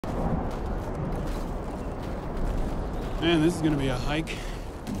Man, this is gonna be a hike.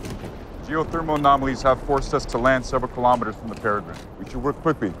 Geothermal anomalies have forced us to land several kilometers from the peregrine. We should work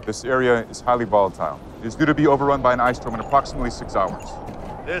quickly. This area is highly volatile. It is due to be overrun by an ice storm in approximately 6 hours.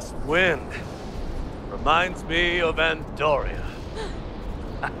 This wind reminds me of Andoria.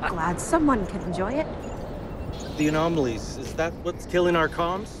 Glad someone can enjoy it. The anomalies, is that what's killing our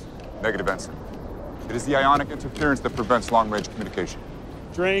comms? Negative, Ensign. It is the ionic interference that prevents long-range communication.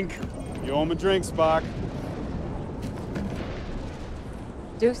 Drink. You owe him a drink, Spock.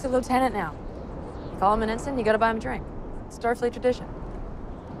 Duke's the lieutenant now. You call him an ensign, you gotta buy him a drink. It's Starfleet tradition.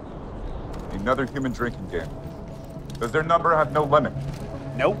 Another human drinking game. Does their number have no limit?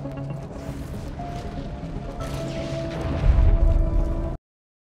 Nope.